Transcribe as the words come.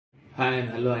Hi and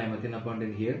hello, I am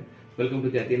ATHEENAPANDIAN here. Welcome to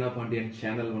the ATHEENAPANDIAN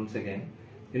channel once again.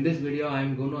 In this video, I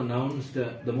am going to announce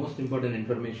the most important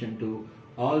information to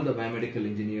all the biomedical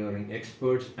engineering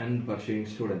experts and pursuing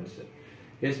students.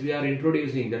 Yes, we are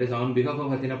introducing, that is on behalf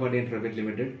of ATHEENAPANDIAN Private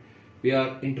Limited, we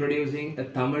are introducing a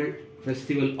Tamil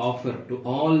festival offer to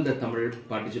all the Tamil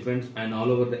participants and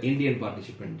all over the Indian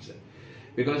participants.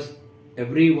 Because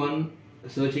everyone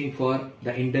searching for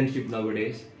the internship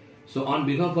nowadays. So on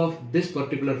behalf of this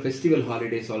particular festival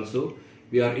holidays also,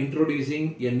 we are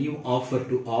introducing a new offer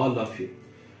to all of you.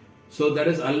 So that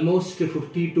is almost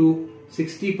 50 to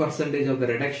 60% of the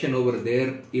reduction over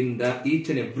there in the each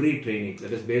and every training,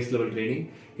 that is base level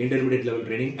training, intermediate level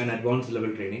training and advanced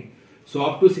level training. So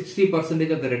up to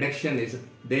 60% of the reduction is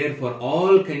there for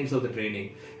all kinds of the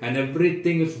training, and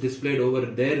everything is displayed over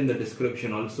there in the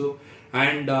description also.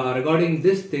 And regarding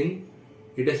this thing,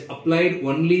 it is applied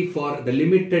only for the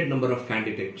limited number of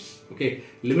candidates. Okay,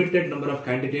 limited number of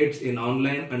candidates in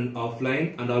online and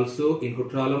offline, and also in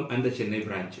Kutralam and the Chennai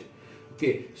branch.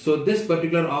 Okay, so this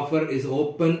particular offer is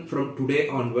open from today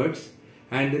onwards,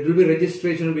 and it will be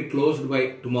registration will be closed by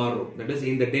tomorrow. That is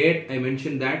in the date I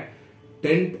mentioned that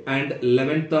 10th and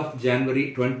 11th of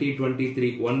January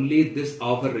 2023. Only this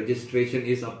offer registration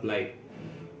is applied.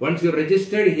 Once you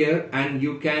registered here, and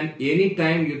you can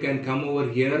anytime you can come over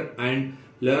here and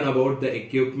learn about the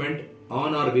equipment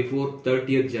on or before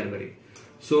 30th January.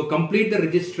 So complete the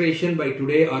registration by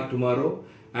today or tomorrow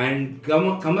and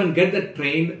come and get the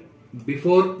train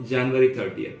before January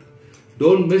 30th.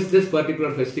 Don't miss this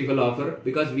particular festival offer,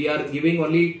 because we are giving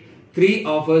only 3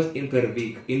 offers in per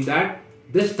week. In that,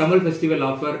 this Tamil festival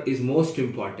offer is most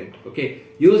important. Okay,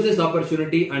 use this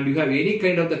opportunity, and you have any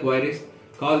kind of the queries,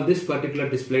 call this particular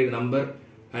displayed number,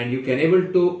 and you can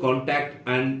able to contact,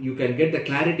 and you can get the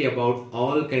clarity about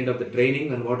all kind of the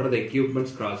training and what are the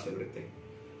equipments across everything.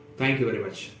 Thank you very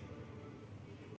much.